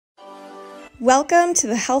Welcome to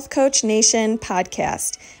the Health Coach Nation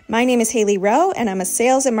podcast. My name is Hailey Rowe, and I'm a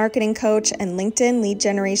sales and marketing coach and LinkedIn lead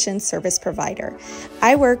generation service provider.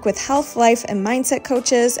 I work with health, life, and mindset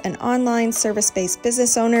coaches and online service-based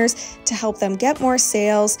business owners to help them get more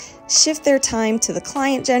sales, shift their time to the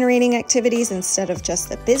client-generating activities instead of just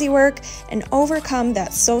the busy work, and overcome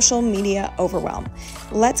that social media overwhelm.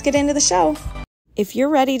 Let's get into the show. If you're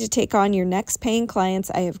ready to take on your next paying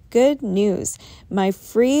clients, I have good news. My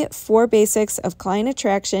free 4 Basics of Client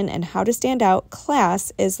Attraction and How to Stand Out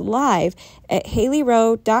class is live at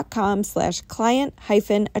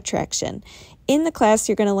haileyrowe.com/client-attraction. In the class,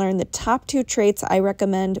 you're going to learn the top 2 traits I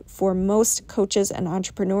recommend for most coaches and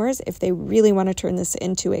entrepreneurs if they really want to turn this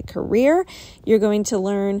into a career. You're going to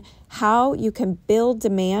learn how you can build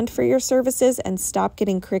demand for your services and stop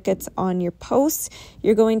getting crickets on your posts.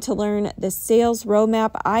 You're going to learn the sales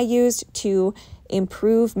roadmap I used to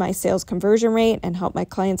improve my sales conversion rate and help my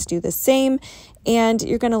clients do the same. And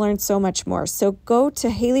you're going to learn so much more. So go to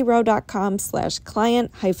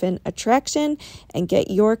haileyrowe.com/client-attraction and get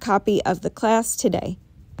your copy of the class today.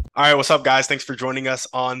 All right, what's up, guys? Thanks for joining us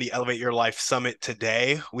on the Elevate Your Life Summit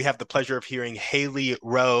today. We have the pleasure of hearing Hailey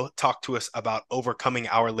Rowe talk to us about overcoming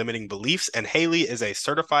our limiting beliefs. And Hailey is a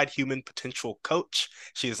certified human potential coach.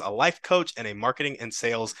 She is a life coach and a marketing and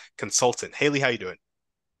sales consultant. Hailey, how you doing?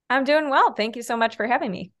 I'm doing well. Thank you so much for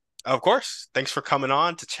having me. Of course. Thanks for coming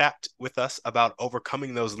on to chat with us about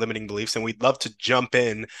overcoming those limiting beliefs. And we'd love to jump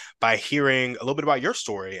in by hearing a little bit about your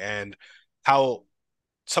story and how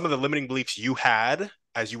some of the limiting beliefs you had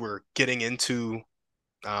as you were getting into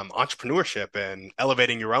entrepreneurship and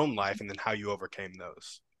elevating your own life, and then how you overcame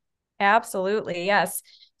those. Absolutely. Yes.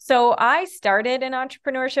 So I started in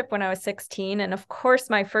entrepreneurship when I was 16. And of course,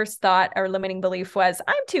 my first thought or limiting belief was,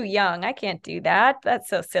 I'm too young. I can't do that. That's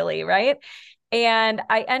so silly, right? And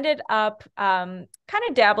I ended up kind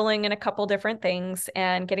of dabbling in a couple different things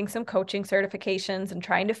and getting some coaching certifications and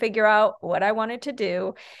trying to figure out what I wanted to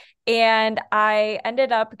do. And I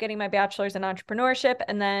ended up getting my bachelor's in entrepreneurship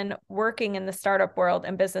and then working in the startup world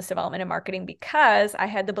and business development and marketing because I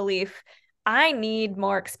had the belief I need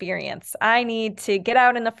more experience. I need to get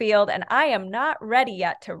out in the field and I am not ready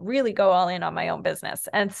yet to really go all in on my own business.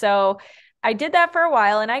 And so I did that for a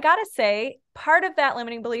while. And I got to say, part of that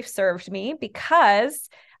limiting belief served me because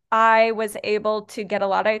I was able to get a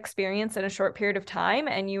lot of experience in a short period of time.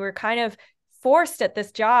 And you were kind of forced at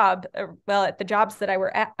this job, at the jobs that I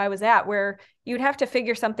was at, where you'd have to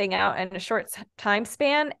figure something out in a short time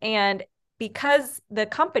span. And because the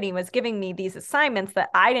company was giving me these assignments that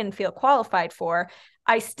I didn't feel qualified for,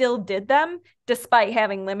 I still did them despite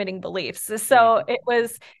having limiting beliefs. So it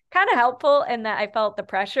was kind of helpful in that I felt the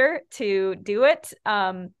pressure to do it.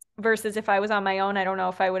 Versus if I was on my own, I don't know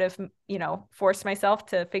if I would have, forced myself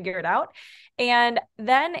to figure it out. And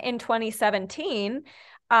then in 2017,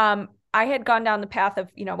 I had gone down the path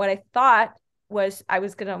of, what I thought was I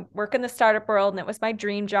was going to work in the startup world and it was my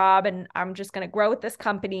dream job and I'm just going to grow with this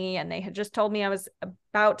company. And they had just told me I was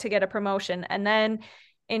about to get a promotion. And then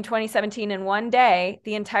in 2017, in one day,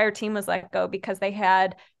 the entire team was let go because they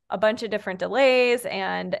had a bunch of different delays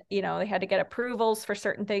and, they had to get approvals for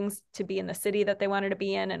certain things to be in the city that they wanted to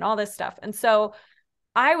be in and all this stuff. And so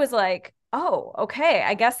I was like, oh, okay,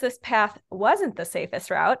 I guess this path wasn't the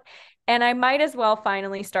safest route. And I might as well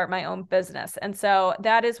finally start my own business. And so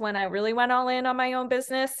that is when I really went all in on my own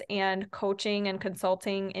business and coaching and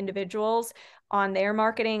consulting individuals on their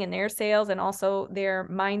marketing and their sales and also their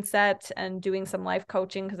mindset and doing some life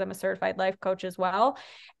coaching because I'm a certified life coach as well.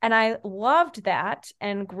 And I loved that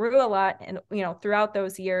and grew a lot and, throughout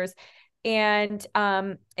those years. And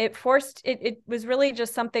it was really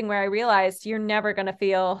just something where I realized you're never going to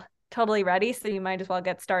feel totally ready. So you might as well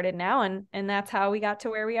get started now. And that's how we got to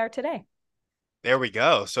where we are today. There we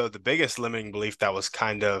go. So the biggest limiting belief that was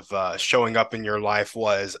kind of showing up in your life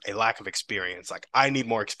was a lack of experience. Like, I need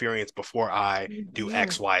more experience before I do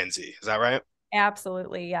X, Y, and Z. Is that right?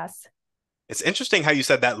 Absolutely. Yes. It's interesting how you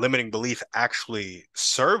said that limiting belief actually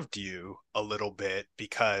served you a little bit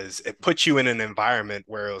because it put you in an environment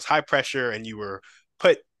where it was high pressure and you were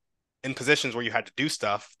put in positions where you had to do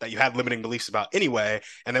stuff that you had limiting beliefs about anyway,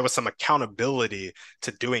 and there was some accountability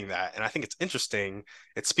to doing that. And I think it's interesting.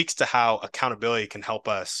 It speaks to how accountability can help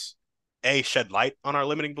us, A, shed light on our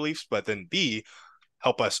limiting beliefs, but then B,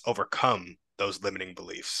 help us overcome those limiting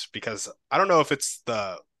beliefs. Because I don't know if it's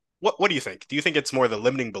what do you think? Do you think it's more the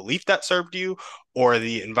limiting belief that served you or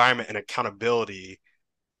the environment and accountability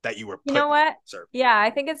that you were put You know what? in? Yeah, I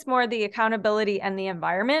think it's more the accountability and the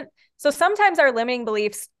environment. So sometimes our limiting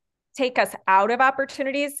beliefs take us out of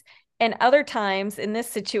opportunities And other times in this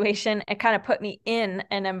situation, it kind of put me in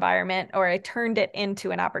an environment or I turned it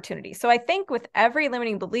into an opportunity. So I think with every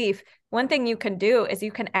limiting belief, one thing you can do is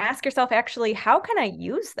you can ask yourself, actually, how can I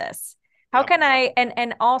use this? How can I,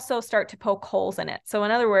 and also start to poke holes in it. So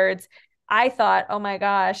in other words, I thought, oh my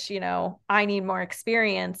gosh, I need more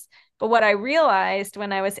experience. But what I realized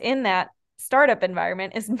when I was in that startup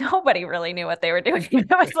environment is nobody really knew what they were doing. It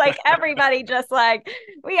was like everybody just like,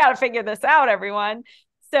 we got to figure this out, everyone.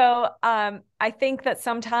 So I think that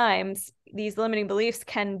sometimes these limiting beliefs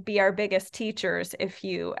can be our biggest teachers if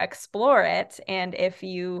you explore it and if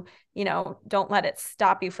you, don't let it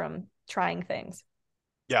stop you from trying things.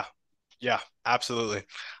 Yeah. Yeah, absolutely.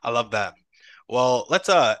 I love that. Well, let's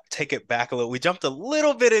take it back a little. We jumped a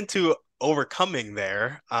little bit into overcoming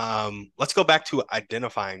there. Let's go back to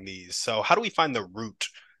identifying these. So how do we find the root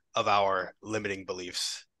of our limiting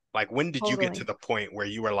beliefs? Like, when did you get to Totally. the point where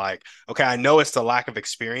you were like, okay, I know it's the lack of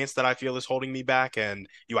experience that I feel is holding me back, and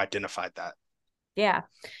you identified that? Yeah.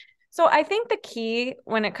 So I think the key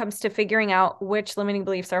when it comes to figuring out which limiting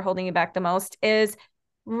beliefs are holding you back the most is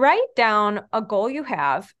write down a goal you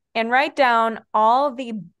have and write down all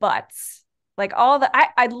the buts, like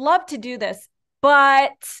I'd love to do this,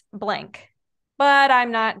 but blank, but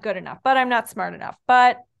I'm not good enough, but I'm not smart enough,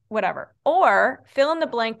 but whatever. Or fill in the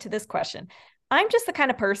blank to this question. I'm just the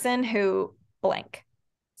kind of person who blank.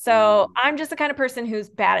 So Mm, I'm just the kind of person who's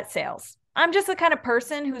bad at sales. I'm just the kind of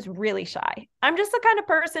person who's really shy. I'm just the kind of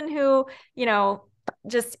person who,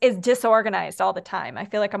 just is disorganized all the time. I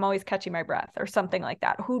feel like I'm always catching my breath or something like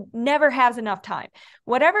that, who never has enough time.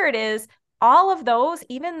 Whatever it is, all of those,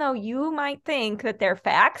 even though you might think that they're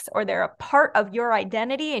facts or they're a part of your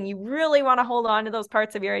identity and you really want to hold on to those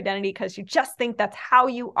parts of your identity because you just think that's how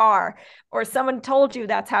you are, or someone told you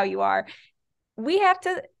that's how you are, we have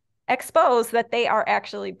to expose that they are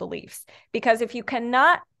actually beliefs. Because if you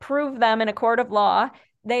cannot prove them in a court of law,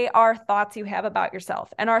 they are thoughts you have about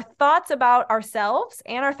yourself. And our thoughts about ourselves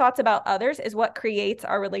and our thoughts about others is what creates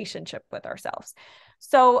our relationship with ourselves.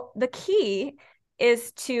 So the key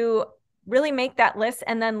is to really make that list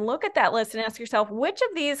and then look at that list and ask yourself, which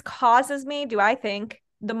of these causes me, do I think,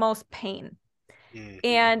 the most pain? mhm,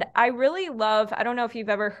 And I really love, I don't know if you've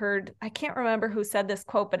ever heard, I can't remember who said this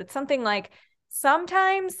quote, but it's something like,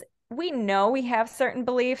 sometimes we know we have certain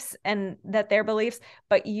beliefs and that they're beliefs,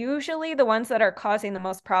 but usually the ones that are causing the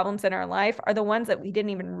most problems in our life are the ones that we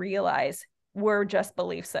didn't even realize were just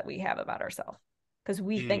beliefs that we have about ourselves. Because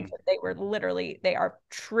we think mm, that they are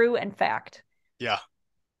true and fact. yeah,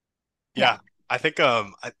 Yeah. yeah. I think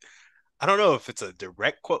I don't know if it's a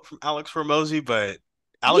direct quote from Alex Ramosi, but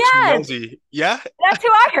Alex Yes, Ramosi, yeah. that's who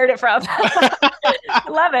I heard it from. I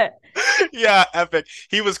love it. Yeah, epic.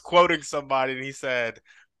 He was quoting somebody and he said,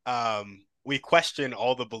 we question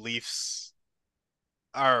all the beliefs,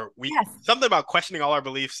 or we Yes. something about questioning all our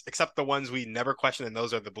beliefs except the ones we never question, and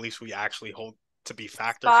those are the beliefs we actually hold to be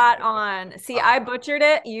fact or Spot something. on. See, Uh, I butchered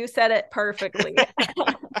it. You said it perfectly.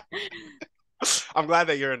 I'm glad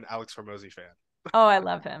that you're an Alex Ramosi fan. Oh, I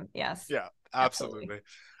love him. Yes, Yeah, absolutely.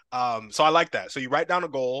 absolutely. So I like that. So you write down a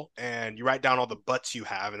goal and you write down all the buts you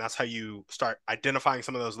have, and that's how you start identifying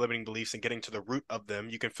some of those limiting beliefs and getting to the root of them.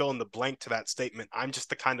 You can fill in the blank to that statement. I'm just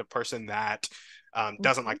the kind of person that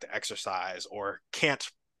doesn't Mhm. like to exercise or can't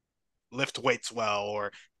lift weights well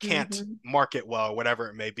or can't Mhm. market well, whatever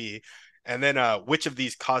it may be. And then which of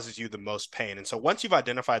these causes you the most pain? And so once you've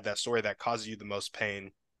identified that story that causes you the most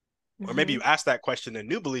pain, or maybe you Mhm. asked that question and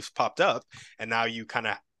new beliefs popped up, and now you kind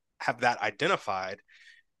of have that identified.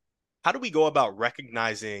 How do we go about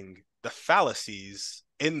recognizing the fallacies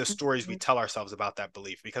in the stories we Mhm. tell ourselves about that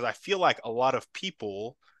belief? Because I feel like a lot of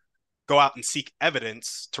people go out and seek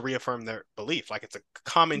evidence to reaffirm their belief. Like it's a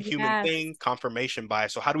common human Yes. thing, confirmation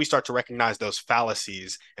bias. So how do we start to recognize those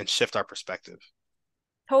fallacies and shift our perspective?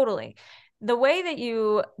 Totally. The way that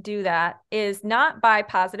you do that is not by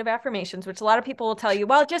positive affirmations, which a lot of people will tell you,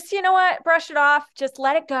 well, just, you know what, brush it off, just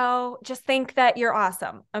let it go, just think that you're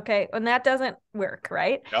awesome. Okay. And that doesn't work,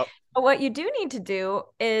 right? Yep. But what you do need to do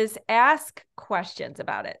is ask questions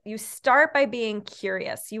about it. You start by being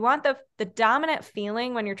curious. You want the dominant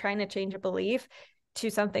feeling when you're trying to change a belief to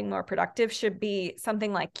something more productive should be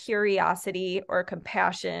something like curiosity or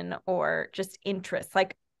compassion or just interest.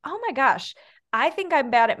 Like, oh my gosh, I think I'm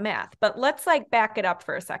bad at math, but let's like back it up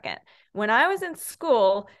for a second. When I was in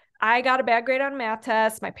school, I got a bad grade on math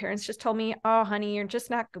tests. My parents just told me, oh, honey, you're just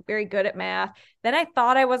not very good at math. Then I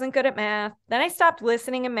thought I wasn't good at math. Then I stopped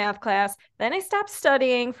listening in math class. Then I stopped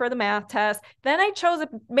studying for the math test. Then I chose a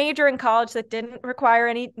major in college that didn't require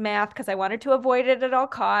any math because I wanted to avoid it at all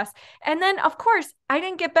costs. And then, of course, I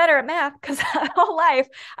didn't get better at math because my whole life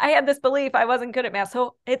I had this belief I wasn't good at math.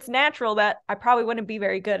 So it's natural that I probably wouldn't be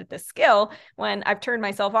very good at this skill when I've turned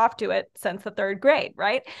myself off to it since the third grade,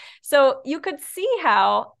 right? So you could see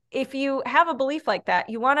how if you have a belief like that,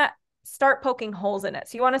 you want to start poking holes in it.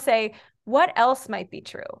 So you want to say, what else might be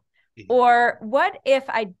true? Or what if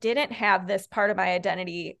I didn't have this part of my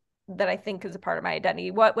identity that I think is a part of my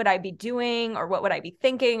identity? What would I be doing, or what would I be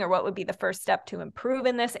thinking, or what would be the first step to improve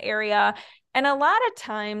in this area? And a lot of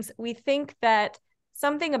times we think that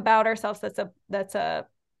something about ourselves that's a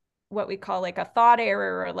what we call like a thought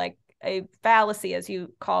error, or like a fallacy, as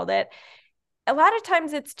you called it. A lot of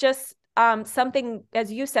times it's just something,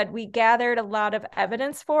 as you said, we gathered a lot of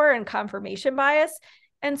evidence for and confirmation bias.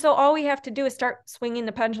 And so all we have to do is start swinging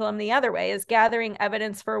the pendulum the other way, is gathering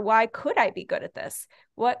evidence for why could I be good at this?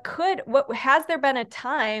 What has there been a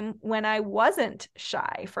time when I wasn't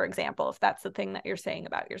shy, for example, if that's the thing that you're saying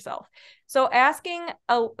about yourself? So asking,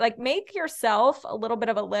 make yourself a little bit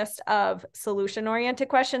of a list of solution-oriented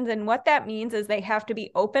questions. And what that means is they have to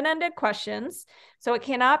be open-ended questions. So it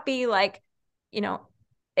cannot be like,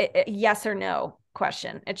 a yes or no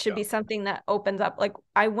question. It should be something that opens up. Like,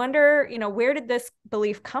 I wonder, where did this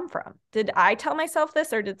belief come from? Did I tell myself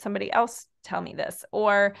this, or did somebody else tell me this?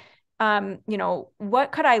 Or,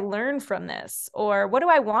 what could I learn from this? Or what do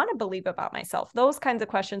I want to believe about myself? Those kinds of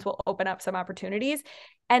questions will open up some opportunities.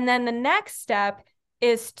 And then the next step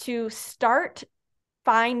is to start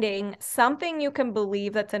finding something you can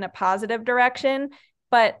believe that's in a positive direction,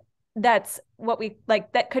 but that's what we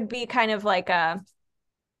like, that could be kind of like a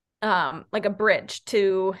bridge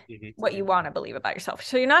to what you want to believe about yourself.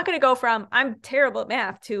 So you're not going to go from I'm terrible at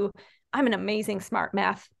math to I'm an amazing smart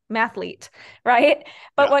mathlete, right?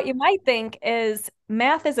 But what you might think is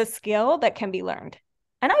math is a skill that can be learned.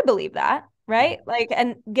 And I believe that, right?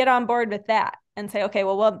 And get on board with that and say, okay,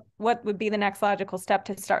 well, what would be the next logical step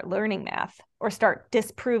to start learning math, or start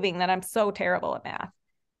disproving that I'm so terrible at math,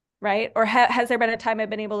 right? Or has there been a time I've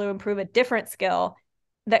been able to improve a different skill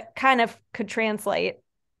that kind of could translate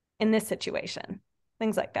in this situation?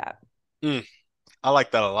 Things like that. I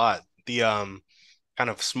like that a lot. The kind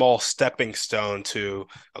of small stepping stone to,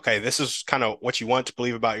 okay, this is kind of what you want to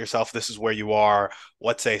believe about yourself. This is where you are.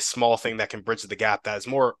 What's a small thing that can bridge the gap that is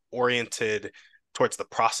more oriented towards the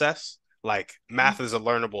process? Like math is a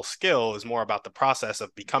learnable skill, is more about the process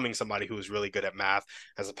of becoming somebody who is really good at math,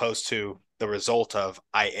 as opposed to the result of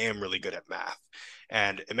I am really good at math.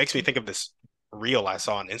 And it makes me think of this reel I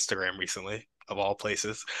saw on Instagram recently, of all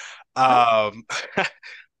places,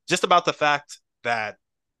 just about the fact that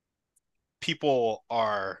people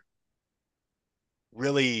are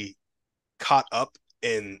really caught up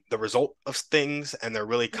in the result of things, and they're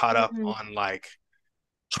really caught up on like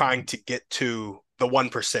trying to get to the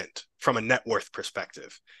 1% from a net worth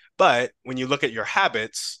perspective. But when you look at your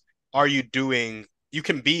habits, you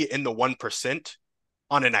can be in the 1%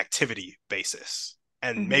 on an activity basis,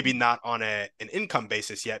 and maybe not on an income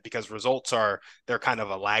basis yet, because they're kind of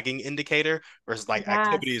a lagging indicator, versus like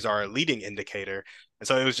activities are a leading indicator. And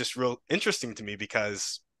so it was just real interesting to me,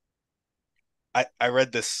 because I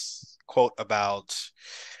read this quote about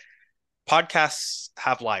podcasts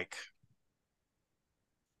have like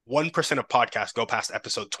 1% of podcasts go past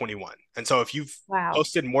episode 21. And so if you've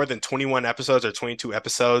posted more than 21 episodes or 22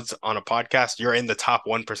 episodes on a podcast, you're in the top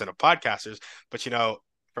 1% of podcasters. But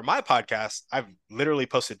for my podcast, I've literally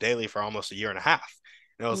posted daily for almost a year and a half.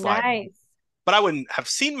 And it was like, but I wouldn't have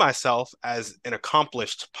seen myself as an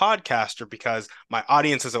accomplished podcaster because my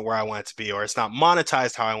audience isn't where I want it to be, or it's not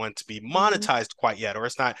monetized how I want it to be monetized quite yet, or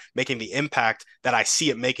it's not making the impact that I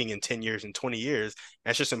see it making in 10 years and 20 years.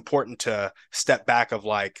 And it's just important to step back of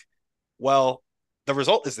like, well, the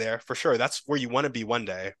result is there for sure. That's where you want to be one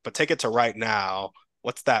day, but take it to right now.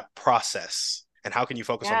 What's that process? And how can you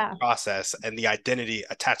focus on the process and the identity,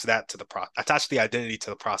 attach the identity to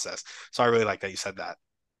the process. So I really like that you said that.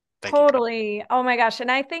 Thank Totally. you. Oh my gosh.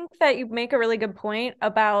 And I think that you make a really good point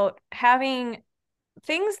about having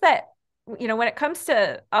things that, when it comes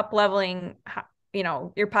to up leveling,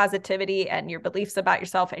 your positivity and your beliefs about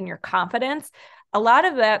yourself and your confidence, a lot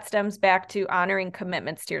of that stems back to honoring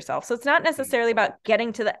commitments to yourself. So it's not necessarily about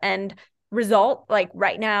getting to the end result, like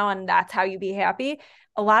right now, and that's how you be happy.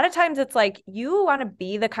 A lot of times it's like you want to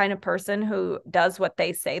be the kind of person who does what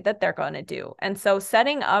they say that they're going to do. And so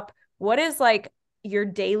setting up what is like your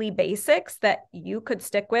daily basics that you could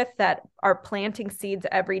stick with, that are planting seeds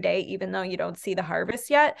every day, even though you don't see the harvest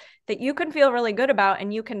yet, that you can feel really good about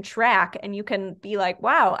and you can track and you can be like,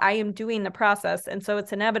 wow, I am doing the process. And so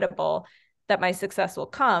it's inevitable that my success will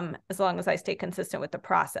come as long as I stay consistent with the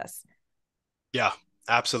process. Yeah,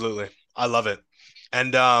 absolutely. I love it.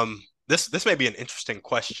 And this may be an interesting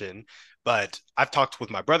question, but I've talked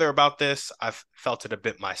with my brother about this. I've felt it a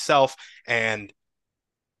bit myself, and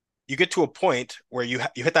you get to a point where you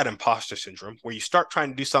hit that imposter syndrome where you start trying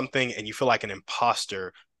to do something and you feel like an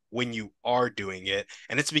imposter when you are doing it,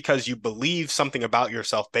 and it's because you believe something about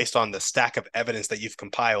yourself based on the stack of evidence that you've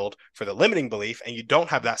compiled for the limiting belief, and you don't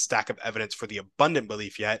have that stack of evidence for the abundant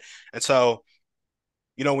belief yet. And so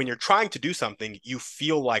when you're trying to do something, you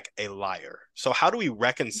feel like a liar. So how do we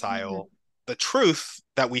reconcile the truth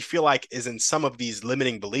that we feel like is in some of these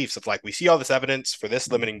limiting beliefs of like, we see all this evidence for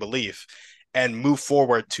this limiting belief and move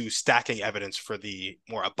forward to stacking evidence for the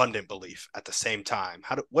more abundant belief at the same time?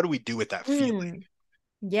 What do we do with that feeling?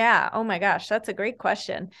 Yeah. Oh my gosh, that's a great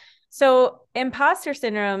question. So imposter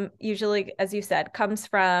syndrome usually, as you said, comes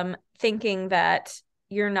from thinking that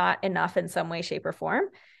you're not enough in some way, shape, or form.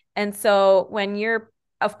 And so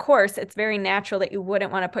of course, it's very natural that you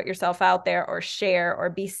wouldn't want to put yourself out there or share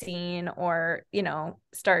or be seen or,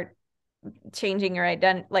 start changing your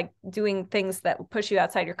identity, like doing things that push you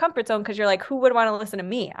outside your comfort zone, because you're like, who would want to listen to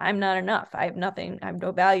me? I'm not enough. I have nothing. I have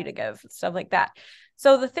no value to give, stuff like that.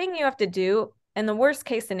 So the thing you have to do, and the worst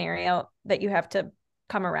case scenario that you have to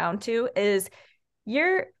come around to, is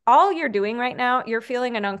all you're doing right now, you're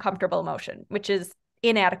feeling an uncomfortable emotion, which is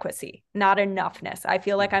inadequacy, not enoughness. I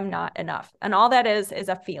feel like I'm not enough. And all that is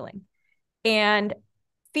a feeling. And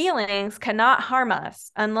feelings cannot harm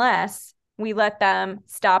us unless we let them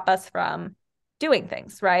stop us from doing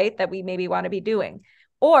things, right, that we maybe want to be doing.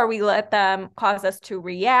 Or we let them cause us to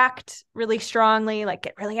react really strongly, like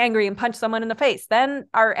get really angry and punch someone in the face. Then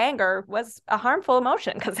our anger was a harmful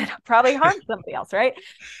emotion because it probably harmed somebody else, right?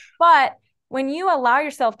 But when you allow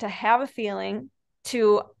yourself to have a feeling,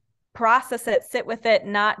 to process it, sit with it,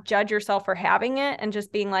 not judge yourself for having it, and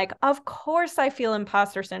just being like, of course I feel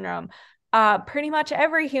imposter syndrome. Pretty much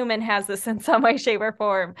every human has this in some way, shape, or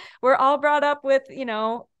form. We're all brought up with,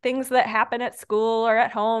 things that happen at school or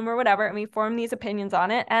at home or whatever, and we form these opinions on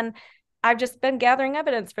it. And I've just been gathering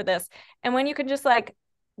evidence for this. And when you can just like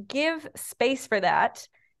give space for that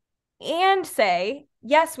and say,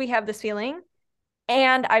 yes, we have this feeling,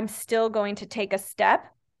 and I'm still going to take a step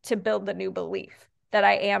to build the new belief that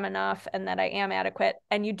I am enough and that I am adequate.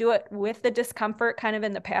 And you do it with the discomfort kind of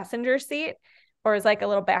in the passenger seat, or as like a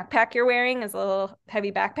little backpack you're wearing, is a little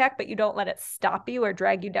heavy backpack, but you don't let it stop you or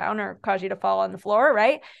drag you down or cause you to fall on the floor,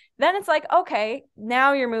 right? Then it's like, okay,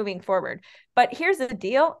 now you're moving forward. But here's the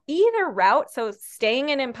deal. Either route, so staying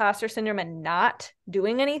in imposter syndrome and not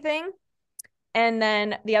doing anything, and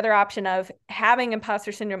then the other option of having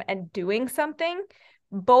imposter syndrome and doing something,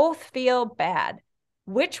 both feel bad.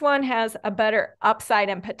 Which one has a better upside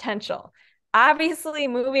and potential? Obviously,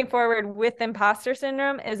 moving forward with imposter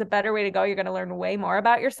syndrome is a better way to go. You're going to learn way more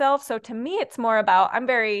about yourself. So to me, it's more about, I'm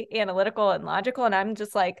very analytical and logical, and I'm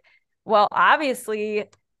just like, well, obviously,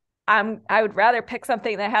 I would rather pick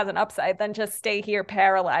something that has an upside than just stay here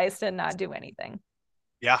paralyzed and not do anything.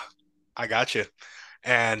 Yeah, I got you.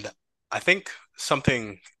 And I think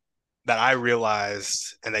something that I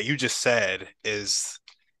realized and that you just said is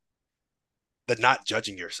the not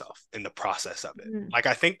judging yourself in the process of it. Like,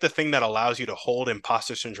 I think the thing that allows you to hold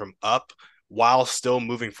imposter syndrome up while still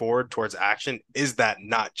moving forward towards action is that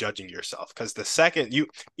not judging yourself. Because the second you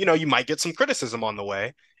might get some criticism on the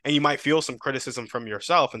way, and you might feel some criticism from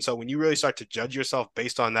yourself. And so when you really start to judge yourself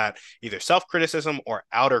based on that, either self-criticism or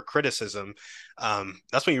outer criticism,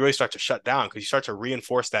 that's when you really start to shut down, because you start to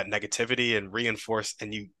reinforce that negativity and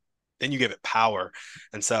then you give it power.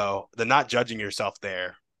 And so the not judging yourself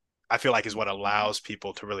there, I feel like, is what allows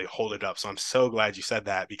people to really hold it up. So I'm so glad you said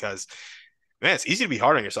that, because man, it's easy to be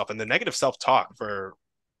hard on yourself. And the negative self-talk, for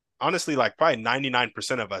honestly, like probably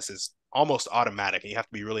 99% of us, is almost automatic, and you have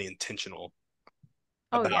to be really intentional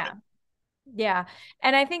about it. Yeah.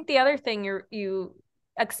 And I think the other thing you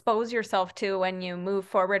expose yourself to when you move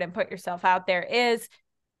forward and put yourself out there is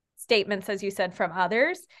statements, as you said, from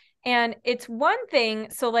others. And it's one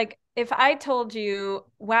thing. So like, if I told you,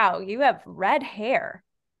 wow, you have red hair,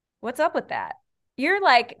 what's up with that? You're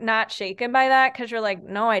like not shaken by that, because you're like,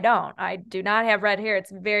 no, I don't. I do not have red hair.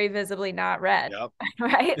 It's very visibly not red. Yep.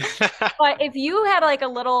 Right. But if you had like a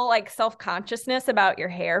little like self-consciousness about your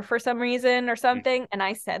hair for some reason or something, and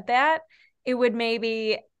I said that, it would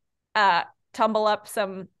maybe tumble up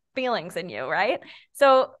some feelings in you, right?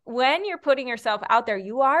 So when you're putting yourself out there,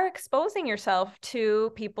 you are exposing yourself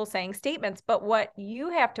to people saying statements. But what you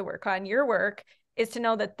have to work on, your work, is to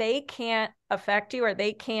know that they can't affect you or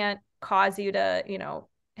they can't cause you to,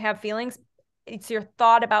 have feelings. It's your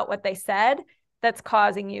thought about what they said that's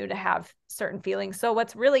causing you to have certain feelings. So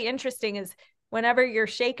what's really interesting is whenever you're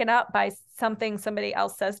shaken up by something somebody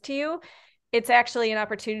else says to you, it's actually an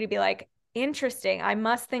opportunity to be like, interesting, I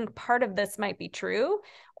must think part of this might be true.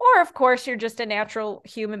 Or of course, you're just a natural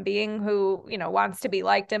human being who, wants to be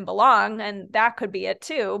liked and belong, and that could be it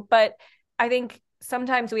too. But I think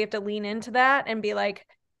sometimes we have to lean into that and be like,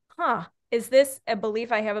 is this a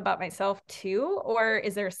belief I have about myself too? Or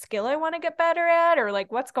is there a skill I want to get better at? Or like,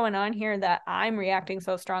 what's going on here that I'm reacting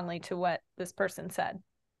so strongly to what this person said?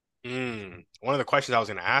 One of the questions I was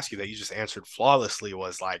going to ask you that you just answered flawlessly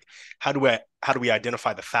was like, how do we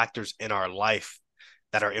identify the factors in our life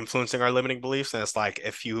that are influencing our limiting beliefs? And it's like,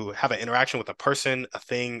 if you have an interaction with a person, a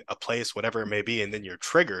thing, a place, whatever it may be, and then you're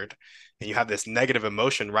triggered and you have this negative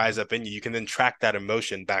emotion rise up in you, you can then track that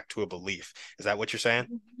emotion back to a belief. Is that what you're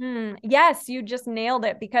saying? Yes, you just nailed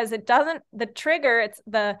it, because the trigger, it's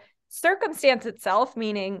the circumstance itself,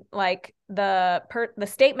 meaning like the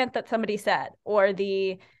statement that somebody said, or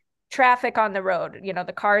the traffic on the road,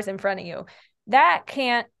 the cars in front of you, that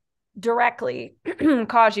can't directly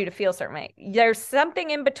cause you to feel a certain way. There's something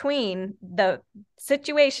in between the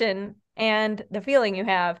situation and the feeling you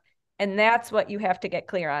have, and that's what you have to get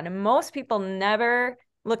clear on. And most people never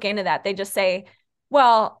look into that. They just say,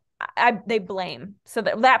 well, they blame. So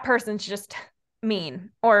that person's just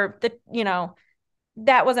mean, or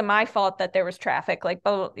that wasn't my fault that there was traffic. Like,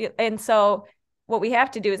 and so what we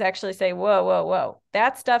have to do is actually say, whoa,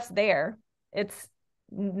 that stuff's there. It's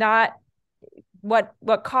not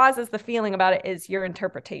what causes the feeling about it is your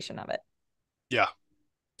interpretation of it. Yeah,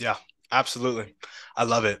 absolutely. I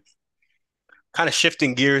love it. Kind of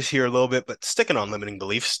shifting gears here a little bit, but sticking on limiting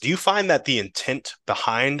beliefs. Do you find that the intent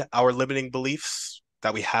behind our limiting beliefs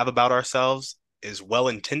that we have about ourselves is well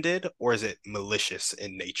intended, or is it malicious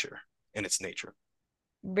in its nature?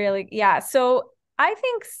 Really? Yeah. So I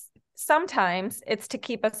think sometimes it's to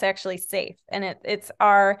keep us actually safe, and it's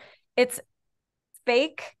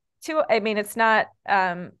fake it's not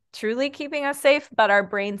truly keeping us safe, but our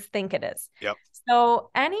brains think it is. Yep.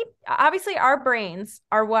 So obviously our brains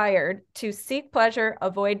are wired to seek pleasure,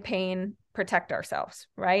 avoid pain, protect ourselves,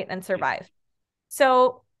 right? And survive.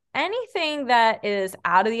 So anything that is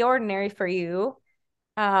out of the ordinary for you,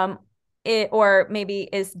 or maybe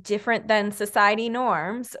is different than society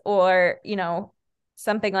norms, or,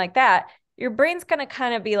 something like that, your brain's going to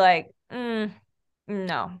kind of be like, no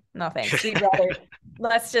thanks. We'd rather,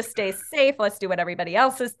 let's just stay safe. Let's do what everybody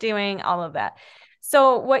else is doing, all of that.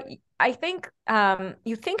 So what I think,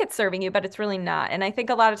 you think it's serving you, but it's really not. And I think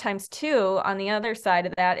a lot of times too, on the other side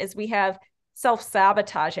of that is we have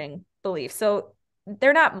self-sabotaging beliefs. So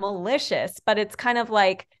they're not malicious, but it's kind of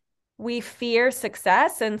like we fear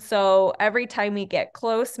success. And so every time we get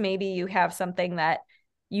close, maybe you have something that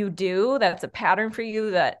you do that's a pattern for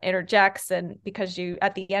you that interjects. And because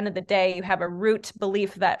at the end of the day, you have a root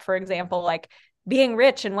belief that, for example, like being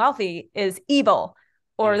rich and wealthy is evil,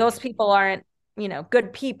 or those people aren't,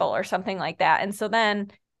 good people, or something like that. And so then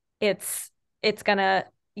it's gonna,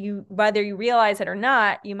 whether you realize it or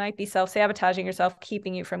not, you might be self-sabotaging yourself,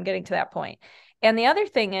 keeping you from getting to that point. And the other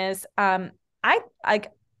thing is, I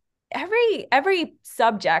like every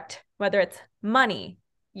subject, whether it's money,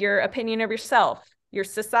 your opinion of yourself, your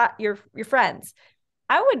society, your friends,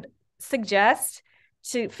 I would suggest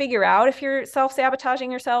to figure out if you're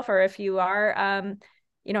self-sabotaging yourself, or if you are,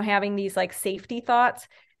 having these like safety thoughts.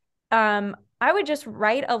 I would just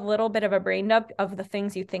write a little bit of a brain dump of the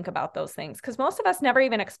things you think about those things. Because most of us never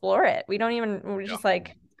even explore it. We're just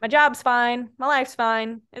like, my job's fine. My life's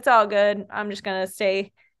fine. It's all good. I'm just going to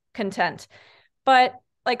stay content. But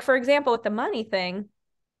like, for example, with the money thing,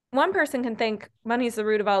 one person can think money's the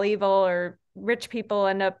root of all evil, or rich people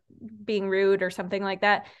end up being rude, or something like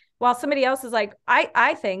that. While somebody else is like,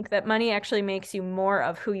 I think that money actually makes you more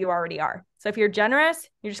of who you already are. So if you're generous,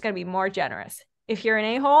 you're just going to be more generous. If you're an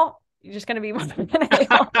a-hole, you're just going to be more of an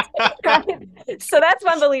a-hole. Right? So that's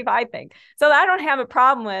one belief, I think. So I don't have a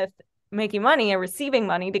problem with making money or receiving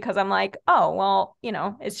money, because I'm like, oh, well,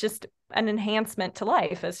 it's just an enhancement to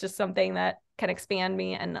life. It's just something that can expand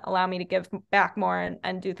me and allow me to give back more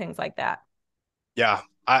and do things like that. Yeah,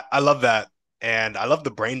 I love that. And I love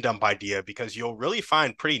the brain dump idea, because you'll really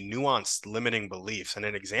find pretty nuanced limiting beliefs. And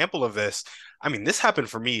an example of this, I mean, this happened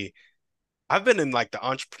for me I've been in like the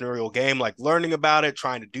entrepreneurial game, like learning about it,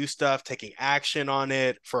 trying to do stuff, taking action on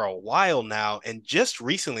it for a while now. And just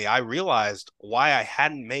recently, I realized why I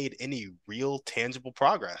hadn't made any real tangible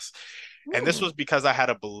progress. And this Hmm. was because I had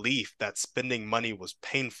a belief that spending money was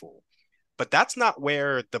painful. But that's not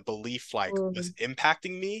where the belief like was Mm.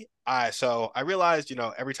 impacting me. So I realized,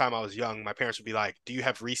 every time I was young, my parents would be like, "Do you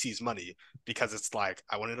have Reese's money?" Because it's like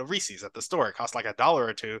I wanted a Reese's at the store. It cost like a dollar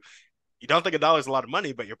or two. You don't think a dollar is a lot of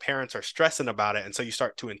money, but your parents are stressing about it. And so you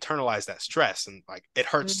start to internalize that stress. And like it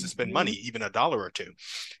hurts to spend money, Mhm. even a dollar or two,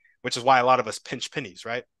 which is why a lot of us pinch pennies,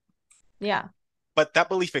 right? Yeah. But that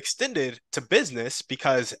belief extended to business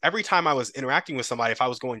because every time I was interacting with somebody, if I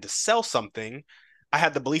was going to sell something, I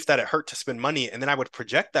had the belief that it hurt to spend money. And then I would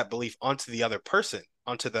project that belief onto the other person,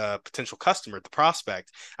 onto the potential customer, the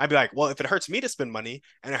prospect. I'd be like, well, if it hurts me to spend money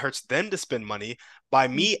and it hurts them to spend money, by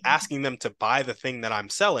me Mhm. asking them to buy the thing that I'm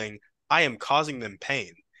selling, I am causing them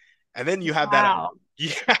pain. And then you have that, Wow.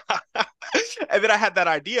 yeah. And then I had that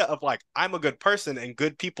idea of like, I'm a good person and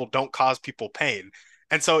good people don't cause people pain.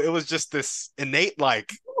 And so it was just this innate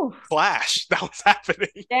like Ooh, clash that was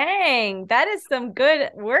happening. dang, that is some good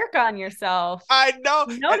work on yourself. I know.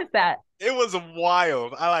 And Notice that. it was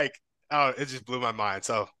wild. Oh, it just blew my mind.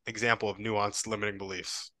 So, example of nuanced limiting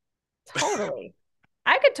beliefs. Totally.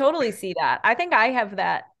 I could totally see that. I think I have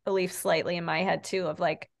that belief slightly in my head too of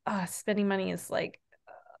like, oh, spending money is like,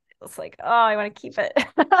 it's like, oh, I want to keep it.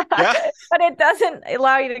 Yeah. But it doesn't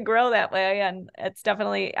allow you to grow that way. And it's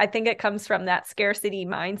definitely, I think it comes from that scarcity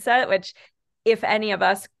mindset, which if any of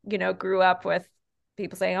us, grew up with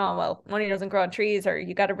people saying, oh, well, money doesn't grow on trees, or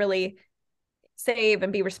you got to really save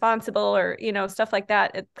and be responsible, or, stuff like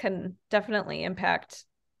that, it can definitely impact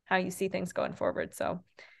how you see things going forward. So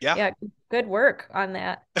Yeah. yeah, good work on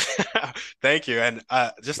that. Thank you. And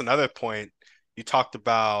just another point, you talked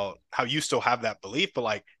about how you still have that belief, but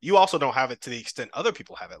like you also don't have it to the extent other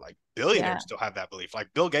people have it. Like Yeah. billionaires still have that belief. Like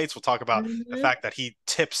Bill Gates will talk about the Hmm. fact that he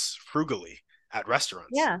tips frugally at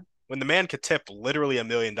restaurants. Yeah. When the man could tip literally $1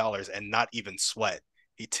 million and not even sweat,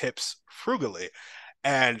 he tips frugally.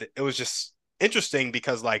 And it was just interesting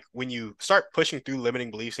because like when you start pushing through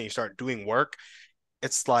limiting beliefs and you start doing work,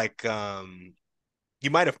 it's like you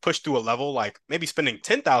might have pushed through a level like maybe spending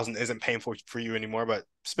 10,000 isn't painful for you anymore, but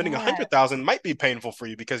spending Yeah. 100,000 might be painful for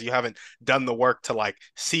you because you haven't done the work to like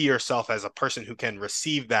see yourself as a person who can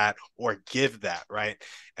receive that or give that, right?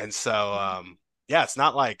 And so yeah, it's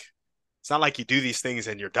not like you do these things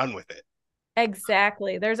and you're done with it.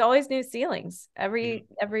 Exactly. There's always new ceilings. Mhm.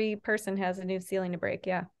 Every person has a new ceiling to break.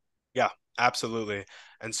 Yeah. Yeah, absolutely.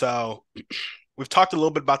 And so we've talked a little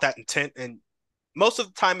bit about that intent, and most of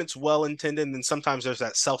the time it's well intended, and then sometimes there's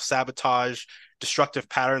that self-sabotage destructive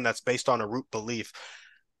pattern that's based on a root belief.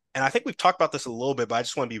 And I think we've talked about this a little bit, but I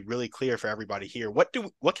just want to be really clear for everybody here. What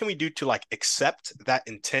can we do to like accept that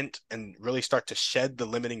intent and really start to shed the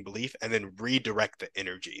limiting belief and then redirect the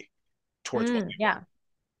energy towards what we want? Yeah.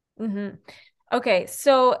 Hmm. Okay.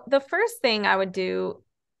 So the first thing I would do,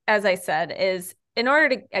 as I said, is in order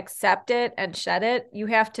to accept it and shed it, you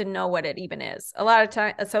have to know what it even is. A lot of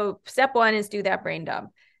time. So step one is do that brain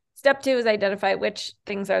dump. Step two is identify which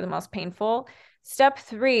things are the most painful. Step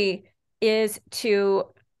three is to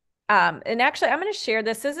and actually, I'm going to share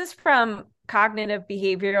this. This is from cognitive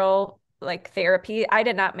behavioral like therapy. I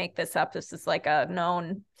did not make this up. This is like a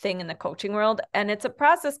known thing in the coaching world. And it's a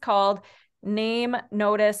process called name,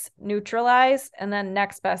 notice, neutralize, and then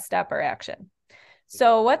next best step or action.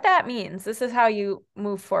 So what that means, this is how you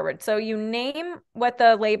move forward. So you name what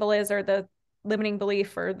the label is or the limiting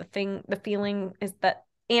belief or the thing, the feeling is that,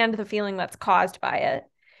 and the feeling that's caused by it.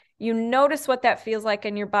 You notice what that feels like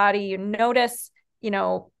in your body. You notice,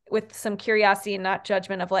 with some curiosity and not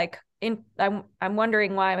judgment of like, I'm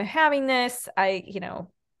wondering why I'm having this. I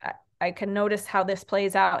can notice how this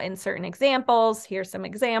plays out in certain examples. Here's some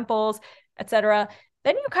examples, etc.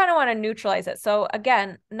 Then you kind of want to neutralize it. So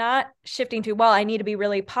again, not shifting to, well, I need to be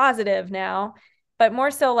really positive now, but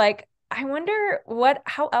more so like, I wonder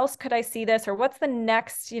how else could I see this? Or what's the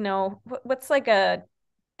next, what's like a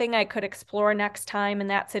thing I could explore next time in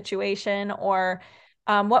that situation? Or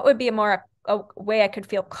what would be a way I could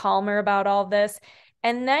feel calmer about all this?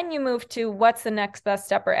 And then you move to what's the next best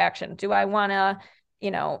step or action? Do I want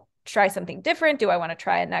to, try something different? Do I want to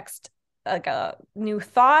try like a new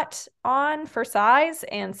thought on for size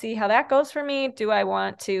and see how that goes for me? Do I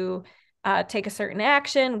want to take a certain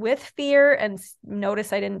action with fear and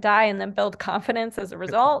notice I didn't die and then build confidence as a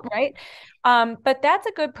result, right? But that's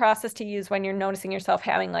a good process to use when you're noticing yourself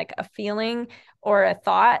having like a feeling or a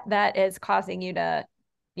thought that is causing you to,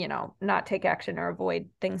 not take action or avoid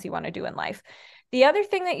things you want to do in life. The other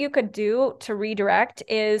thing that you could do to redirect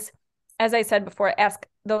is as I said before, ask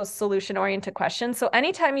those solution-oriented questions. So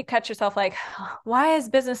anytime you catch yourself like, why is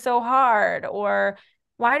business so hard? Or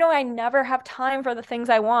why do I never have time for the things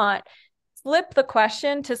I want? Flip the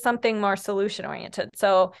question to something more solution-oriented.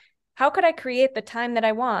 So how could I create the time that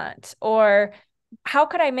I want? Or how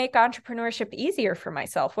could I make entrepreneurship easier for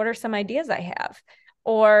myself? What are some ideas I have?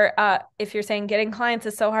 Or if you're saying getting clients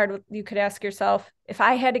is so hard, you could ask yourself, if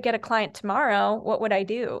I had to get a client tomorrow, what would I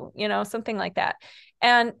do? Something like that.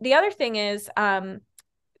 And the other thing is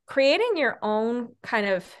creating your own kind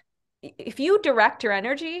of, if you direct your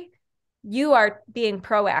energy, you are being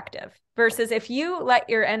proactive versus if you let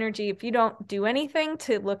your energy, if you don't do anything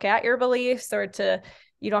to look at your beliefs or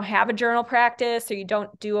you don't have a journal practice or you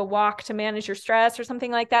don't do a walk to manage your stress or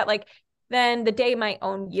something like that, then the day might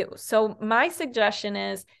own you. So my suggestion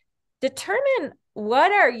is determine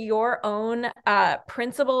what are your own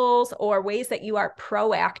principles or ways that you are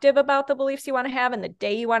proactive about the beliefs you want to have and the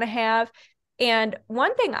day you want to have. And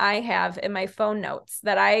one thing I have in my phone notes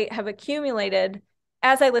that I have accumulated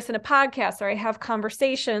as I listen to podcasts or I have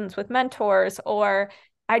conversations with mentors or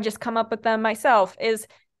I just come up with them myself is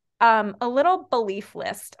a little belief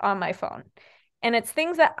list on my phone. And it's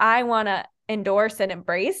things that I want to endorse and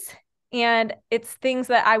embrace. And it's things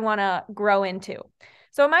that I want to grow into.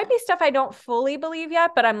 So it might be stuff I don't fully believe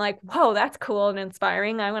yet, but I'm like, whoa, that's cool and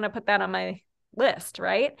inspiring. I want to put that on my list,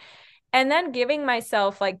 right? And then giving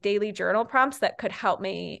myself daily journal prompts that could help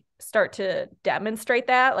me start to demonstrate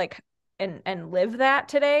that, and live that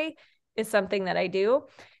today is something that I do.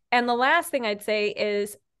 And the last thing I'd say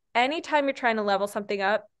is anytime you're trying to level something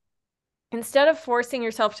up, instead of forcing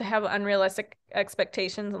yourself to have unrealistic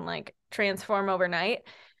expectations and transform overnight,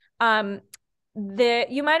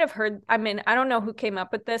 you might have heard, I don't know who came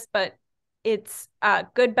up with this, but it's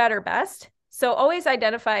good, better, best. So always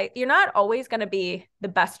identify, you're not always going to be the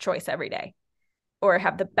best choice every day or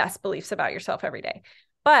have the best beliefs about yourself every day,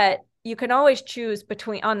 but you can always choose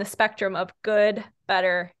between on the spectrum of good,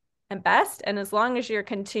 better, and best. And as long as you're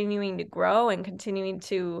continuing to grow and continuing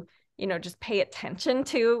to, just pay attention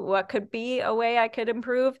to what could be a way I could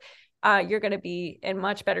improve, you're going to be in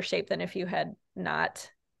much better shape than if you had not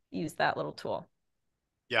used that little tool.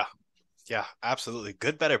 Yeah. Yeah, absolutely.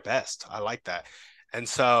 Good, better, best. I like that. And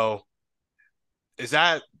so is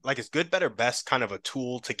that is good, better, best kind of a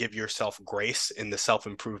tool to give yourself grace in the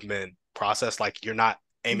self-improvement process? You're not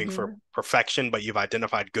aiming for perfection, but you've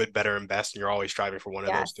identified good, better, and best, and you're always striving for one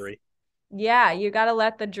of those three. Yeah, you got to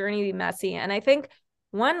let the journey be messy. And I think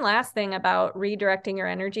one last thing about redirecting your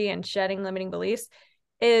energy and shedding limiting beliefs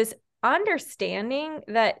is understanding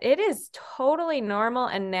that it is totally normal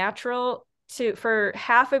and natural for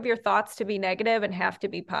half of your thoughts to be negative and half to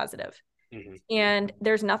be positive. Mm-hmm. And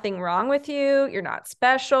there's nothing wrong with you. You're not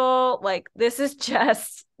special. This is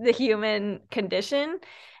just the human condition.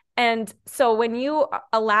 And so when you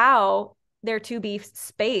allow there to be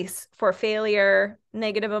space for failure,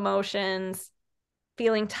 negative emotions,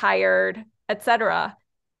 feeling tired, etc.,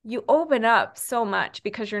 you open up so much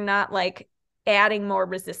because you're not adding more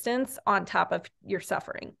resistance on top of your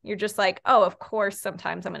suffering. You're just oh, of course,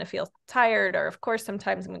 sometimes I'm going to feel tired, or of course,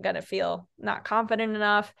 sometimes I'm going to feel not confident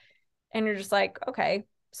enough. And you're just okay,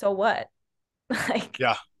 so what?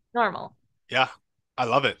 Yeah, normal. Yeah, I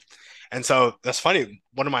love it. And so that's funny.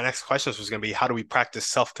 One of my next questions was going to be, how do we practice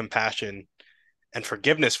self-compassion and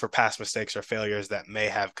forgiveness for past mistakes or failures that may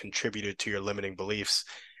have contributed to your limiting beliefs?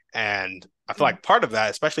 And I feel like part of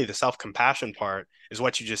that, especially the self-compassion part, is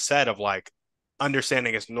what you just said of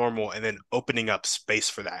understanding it's normal and then opening up space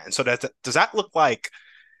for that. And so does that look like,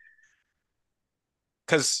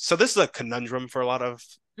 so this is a conundrum for a lot of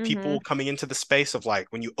people coming into the space of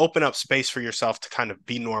when you open up space for yourself to kind of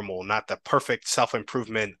be normal, not the perfect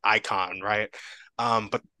self-improvement icon, right?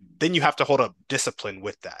 But then you have to hold up discipline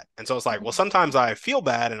with that. And so it's well, sometimes I feel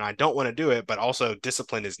bad and I don't want to do it, but also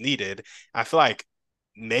discipline is needed. I feel like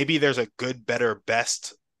maybe there's a good, better,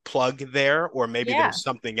 best plug there, or maybe there's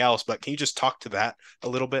something else, but can you just talk to that a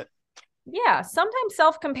little bit? Yeah, sometimes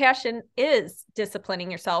self-compassion is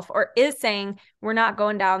disciplining yourself or is saying we're not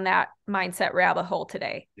going down that mindset rabbit hole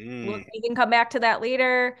today. We can come back to that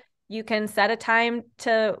later. You can set a time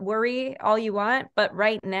to worry all you want, but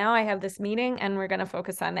right now I have this meeting and we're going to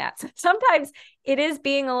focus on that. So sometimes it is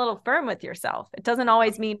being a little firm with yourself. It doesn't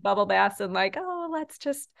always mean bubble baths and oh, let's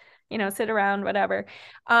just, sit around, whatever.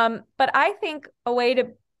 But I think a way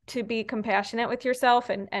to be compassionate with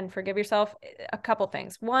yourself and forgive yourself, a couple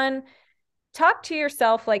things. One, talk to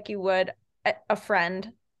yourself like you would a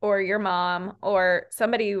friend or your mom or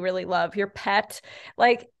somebody you really love, your pet.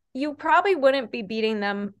 You probably wouldn't be beating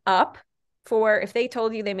them up for if they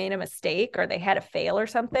told you they made a mistake or they had a fail or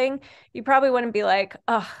something. You probably wouldn't be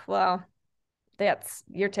oh, well,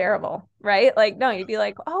 you're terrible, right? Like, no, you'd be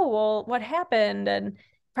like, oh, well, what happened? And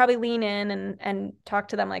probably lean in and talk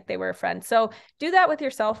to them like they were a friend. So do that with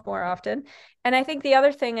yourself more often. And I think the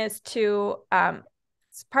other thing is to,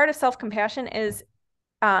 part of self-compassion is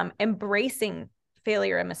embracing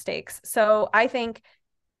failure and mistakes. So I think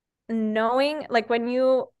knowing, like, when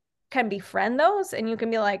you can befriend those and you can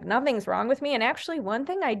be like, nothing's wrong with me. And actually, one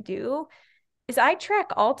thing I do is I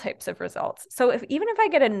track all types of results. So even if I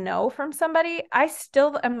get a no from somebody, I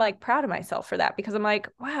still am like proud of myself for that, because I'm like,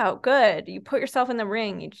 wow, good. You put yourself in the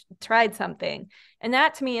ring, you tried something. And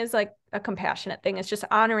that to me is like a compassionate thing. It's just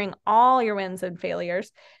honoring all your wins and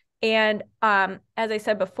failures. And as I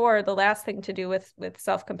said before, the last thing to do with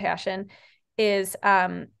self-compassion is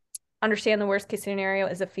understand the worst case scenario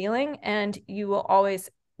is a feeling, and you will always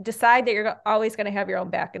decide that you're always going to have your own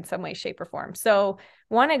back in some way, shape, or form. So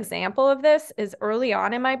one example of this is early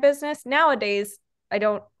on in my business. Nowadays, I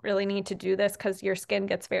don't really need to do this because your skin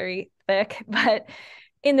gets very thick. But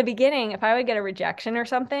in the beginning, if I would get a rejection or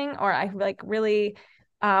something, or I like really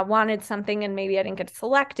wanted something and maybe I didn't get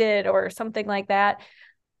selected or something like that,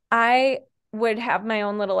 I would have my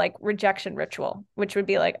own little like rejection ritual, which would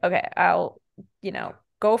be like, okay, I'll,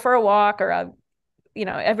 go for a walk, or I'll,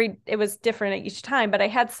 it was different at each time, but I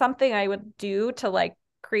had something I would do to like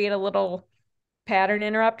create a little pattern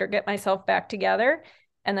interrupt or get myself back together,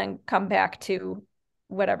 and then come back to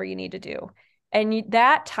whatever you need to do. And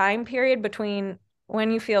that time period between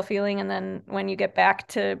when you feel feeling and then when you get back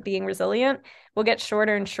to being resilient will get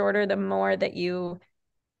shorter and shorter the more that you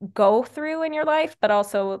go through in your life, but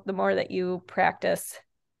also the more that you practice,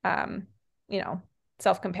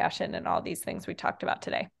 self-compassion and all these things we talked about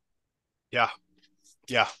today. Yeah.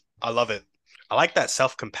 Yeah. I love it. I like that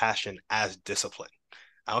self-compassion as discipline.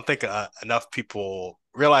 I don't think enough people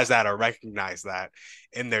realize that or recognize that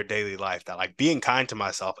in their daily life, that like being kind to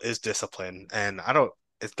myself is discipline. And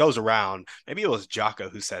it goes around, maybe it was Jocko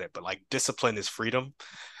who said it, but like discipline is freedom.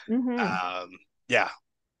 Mm-hmm. Yeah.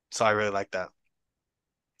 So I really like that.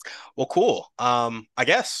 Well, cool. I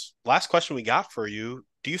guess last question we got for you.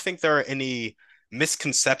 Do you think there are any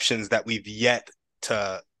misconceptions that we've yet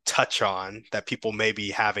to touch on that people may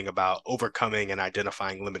be having about overcoming and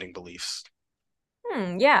identifying limiting beliefs?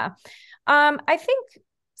 Yeah. I think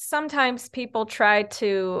sometimes people try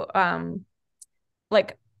to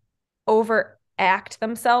like overact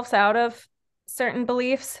themselves out of certain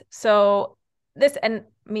beliefs. So this, and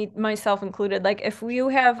me myself included, like if you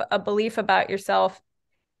have a belief about yourself,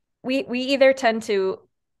 we either tend to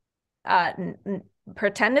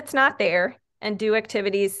pretend it's not there and do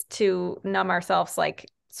activities to numb ourselves, like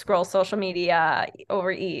scroll social media,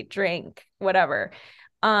 overeat, drink, whatever.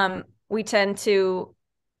 We tend to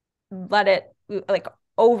let it, like,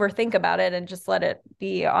 overthink about it and just let it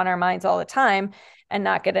be on our minds all the time and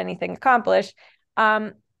not get anything accomplished.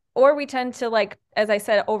 Or we tend to, like, as I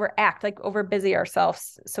said, overact, like over busy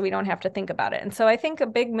ourselves so we don't have to think about it. And so I think a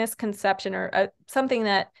big misconception, or something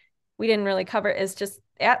that we didn't really cover, is just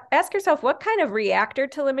ask yourself, what kind of reactor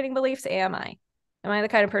to limiting beliefs am I? Am I the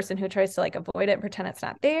kind of person who tries to like avoid it and pretend it's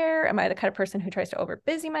not there? Am I the kind of person who tries to over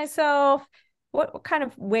busy myself? What kind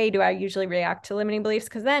of way do I usually react to limiting beliefs?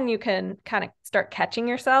 Because then you can kind of start catching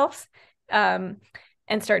yourselves and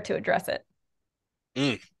start to address it.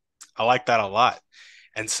 I like that a lot.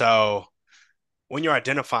 And so when you're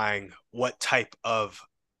identifying what type of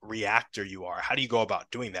reactor you are, how do you go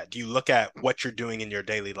about doing that? Do you look at what you're doing in your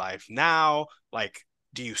daily life now? Like,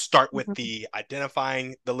 do you start with the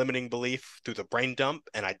identifying the limiting belief through the brain dump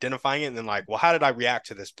and identifying it, and then like, well, how did I react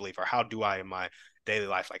to this belief, or how do I in my daily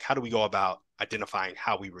life? Like, how do we go about identifying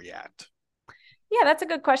how we react? Yeah, that's a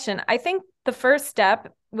good question. I think the first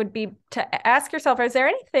step would be to ask yourself, is there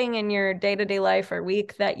anything in your day-to-day life or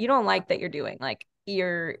week that you don't like that you're doing? Like,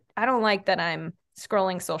 I don't like that I'm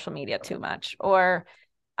scrolling social media too much, or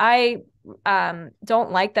I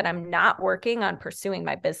don't like that I'm not working on pursuing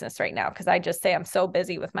my business right now because I just say I'm so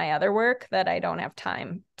busy with my other work that I don't have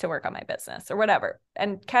time to work on my business or whatever,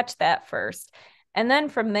 and catch that first. And then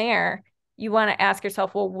from there, you want to ask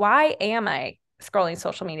yourself, well, why am I scrolling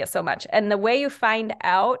social media so much? And the way you find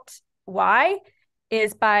out why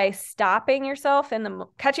is by stopping yourself and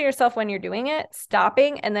catching yourself when you're doing it,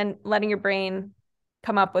 stopping, and then letting your brain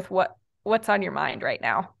come up with what's on your mind right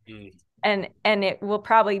now. And it will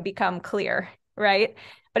probably become clear, right?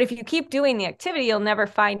 But if you keep doing the activity, you'll never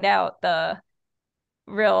find out the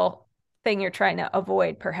real thing you're trying to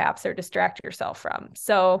avoid, perhaps, or distract yourself from.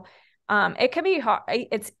 So it can be hard.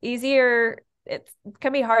 It's easier. It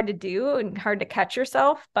can be hard to do and hard to catch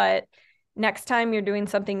yourself. But next time you're doing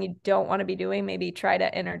something you don't want to be doing, maybe try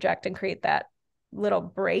to interject and create that little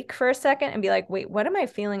break for a second and be like, wait, what am I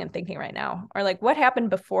feeling and thinking right now? Or like, what happened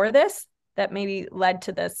before this that maybe led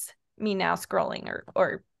to this, me now scrolling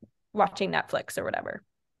or watching Netflix or whatever.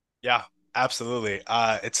 Yeah, absolutely.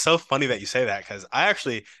 It's so funny that you say that because I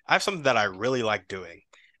have something that I really like doing,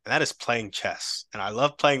 and that is playing chess. And I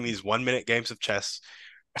love playing these 1 minute games of chess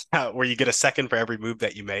where you get a second for every move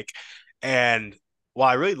that you make. And while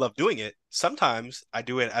I really love doing it, sometimes I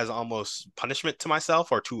do it as almost punishment to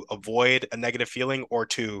myself or to avoid a negative feeling or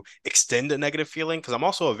to extend a negative feeling because I'm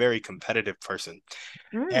also a very competitive person.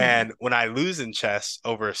 Mm. And when I lose in chess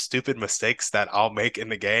over stupid mistakes that I'll make in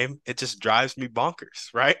the game, it just drives me bonkers,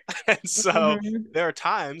 right? And so Mhm. there are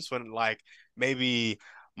times when like maybe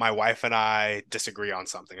my wife and I disagree on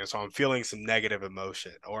something. And so I'm feeling some negative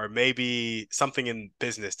emotion, or maybe something in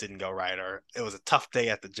business didn't go right, or it was a tough day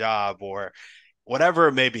at the job, or whatever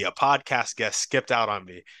it may be, a podcast guest skipped out on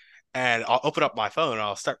me. And I'll open up my phone and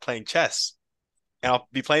I'll start playing chess and I'll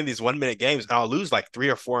be playing these 1 minute games and I'll lose like three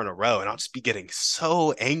or four in a row and I'll just be getting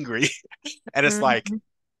so angry. And it's like Mhm.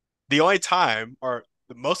 the only time or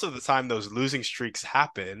most of the time those losing streaks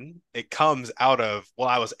happen, it comes out of, well,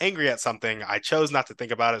 I was angry at something. I chose not to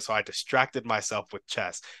think about it. So I distracted myself with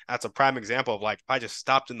chess. That's a prime example of like, if I just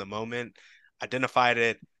stopped in the moment, identified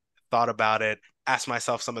it, thought about it, asked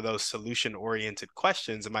myself some of those solution oriented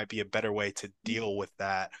questions, it might be a better way to deal with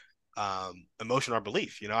that emotion or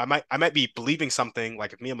belief. I might be believing something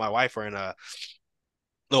like if me and my wife are in a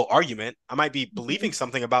little argument, I might be believing Mhm.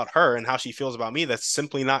 something about her and how she feels about me that's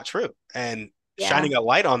simply not true. And Yeah, shining a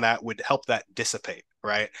light on that would help that dissipate,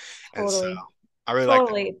 right? And so totally. I really like that.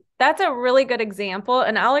 Totally. That's a really good example.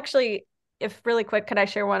 And I'll actually, if really quick, could I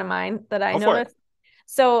share one of mine that I Go for it. noticed?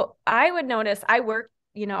 So I would notice I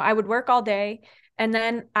would work all day and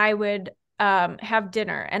then I would have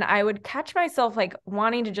dinner and I would catch myself like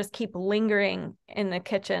wanting to just keep lingering in the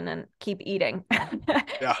kitchen and keep eating.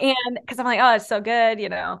 Yeah. And because I'm like, oh, it's so good,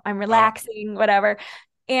 I'm Uh, relaxing, whatever.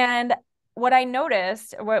 And what I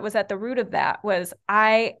noticed, what was at the root of that was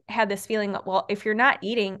I had this feeling that, well, if you're not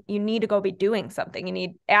eating, you need to go be doing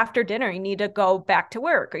something. After dinner, you need to go back to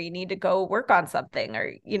work or you need to go work on something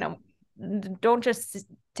or, don't just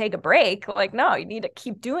take a break. Like, no, you need to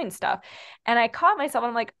keep doing stuff. And I caught myself,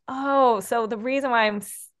 I'm like, oh, so the reason why I'm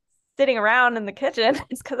sitting around in the kitchen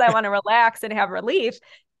is because I want to relax and have relief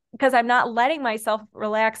because I'm not letting myself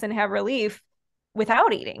relax and have relief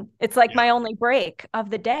without eating. It's like yeah. my only break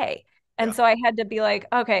of the day. Yeah. And so I had to be like,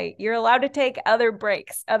 okay, you're allowed to take other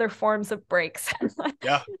breaks, other forms of breaks.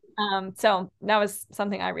 Yeah. So that was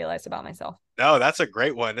something I realized about myself. No, that's a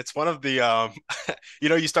great one. It's one of the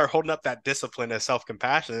you start holding up that discipline as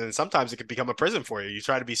self-compassion, and sometimes it could become a prison for you. You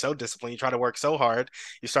try to be so disciplined, you try to work so hard,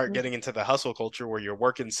 you start getting into the hustle culture where you're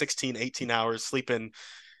working 16, 18 hours, sleeping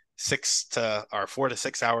 4 to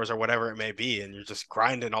 6 hours or whatever it may be, and you're just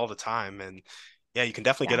grinding all the time. And yeah, you can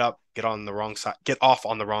definitely Yeah. get off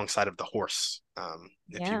on the wrong side of the horse,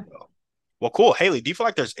 if you Yeah. will. Well, cool. Hailey, do you feel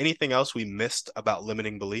like there's anything else we missed about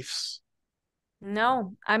limiting beliefs?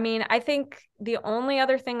 No, I mean, I think the only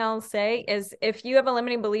other thing I'll say is if you have a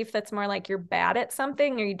limiting belief that's more like you're bad at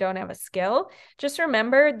something or you don't have a skill, just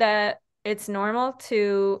remember that it's normal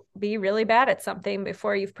to be really bad at something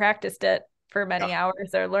before you've practiced it for Yeah, many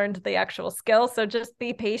hours or learned the actual skill. So just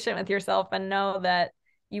be patient with yourself and know that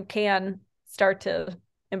you can start to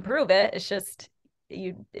improve it. It's just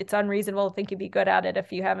it's unreasonable to think you'd be good at it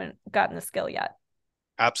if you haven't gotten the skill yet.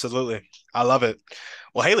 absolutely. I love it.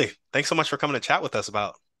 Well, Hailey, thanks so much for coming to chat with us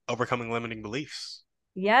about overcoming limiting beliefs.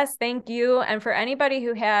 Yes, thank you. And for anybody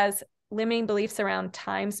who has limiting beliefs around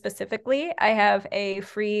time specifically, I have a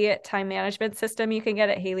free time management system you can get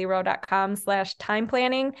at haileyrowe.com/time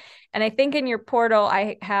planning. And I think in your portal,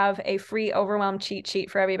 I have a free overwhelm cheat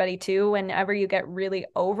sheet for everybody too. Whenever you get really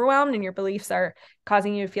overwhelmed and your beliefs are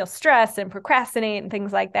causing you to feel stressed and procrastinate and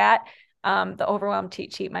things like that, the overwhelm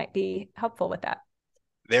cheat sheet might be helpful with that.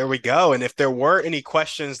 There we go. And if there were any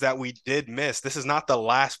questions that we did miss, this is not the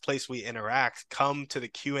last place we interact. Come to the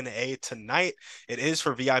Q&A tonight. It is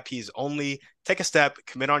for VIPs only. Take a step,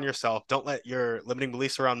 commit on yourself. Don't let your limiting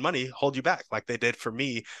beliefs around money hold you back like they did for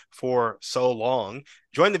me for so long.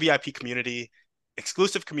 Join the VIP community,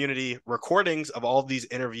 exclusive community, recordings of all of these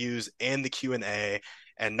interviews and the Q&A.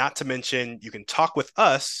 And not to mention, you can talk with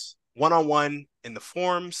us one-on-one in the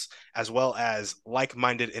forums, as well as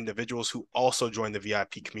like-minded individuals who also join the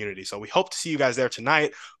VIP community. So we hope to see you guys there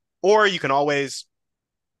tonight. Or you can always,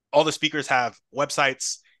 all the speakers have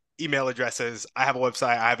websites, email addresses. I have a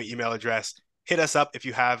website, I have an email address. Hit us up if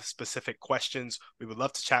you have specific questions. We would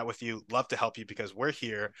love to chat with you, love to help you because we're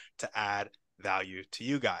here to add value to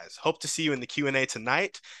you guys. Hope to see you in the Q&A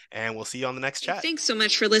tonight, and we'll see you on the next chat. Thanks so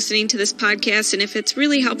much for listening to this podcast. And if it's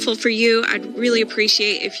really helpful for you, I'd really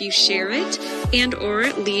appreciate if you share it and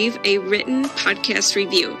or leave a written podcast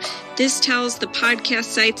review. This tells the podcast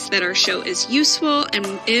sites that our show is useful and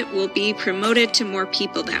it will be promoted to more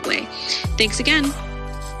people that way. Thanks again.